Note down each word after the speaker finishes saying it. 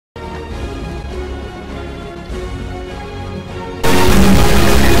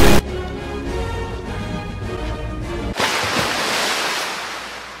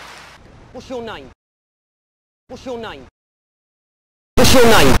What's your name? What's your name? What's your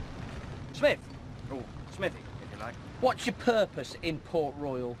name? Smith. Or Smithy, if you like. What's your purpose in Port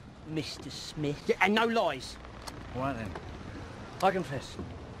Royal, Mr. Smith? Yeah, and no lies. All right then. I confess.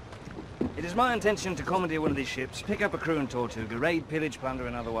 It is my intention to commandeer one of these ships, pick up a crew and Tortuga, raid, pillage, plunder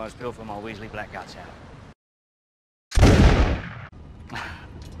and otherwise pilfer my Weasley black guts out.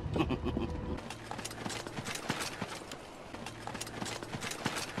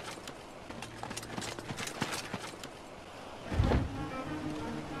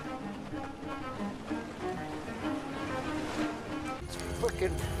 It's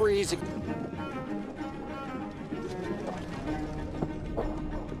frickin' freezing.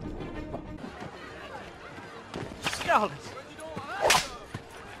 Scarlet!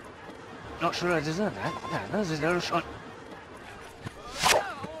 Not sure I deserve that. No, there's a little shot.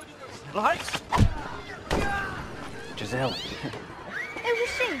 Lights! Giselle. Who was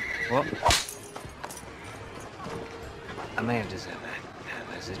she? What? I may have deserved that.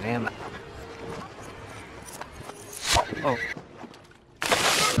 There's his name. Oh.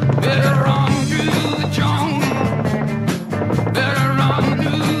 Better run through the jungle. Better run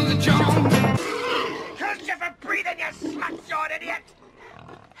through the jungle. Curse you for breathing, you slut-jawed idiot!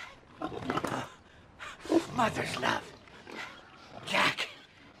 Mother's love. Jack.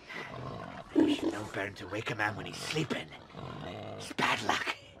 You should know better to wake a man when he's sleeping. It's bad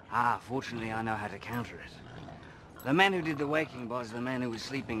luck. Ah, fortunately I know how to counter it. The man who did the waking was the man who was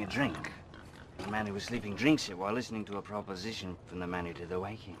sleeping a drink. The man who was sleeping drinks it while listening to a proposition from the man who did the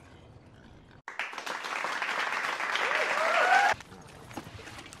waking.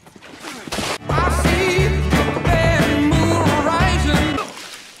 I see the bad moon rising.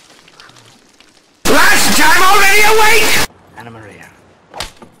 Last time already awake! Anna Maria.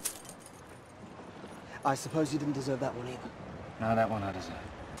 I suppose you didn't deserve that one either. No, that one I deserve.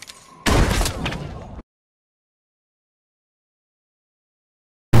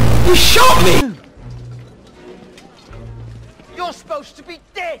 You shot me! You're supposed to be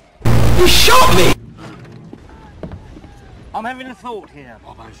dead! You shot me! I'm having a thought here,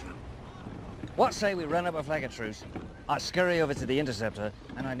 Bob Ocean. What say we run up a flag of truce, I scurry over to the Interceptor,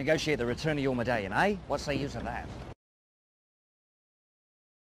 and I negotiate the return of your medallion, eh? What say you to that?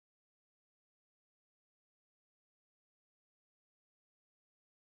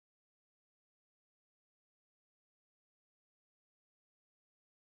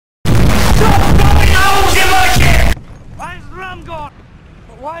 Why is the rum gone?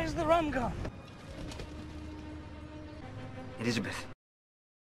 Why is the rum gone? Elizabeth.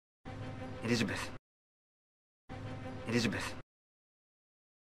 Elizabeth. Elizabeth.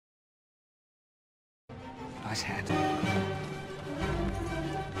 Nice hat.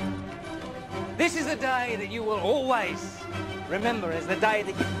 This is the day that you will always remember as the day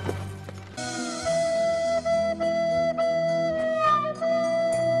that you...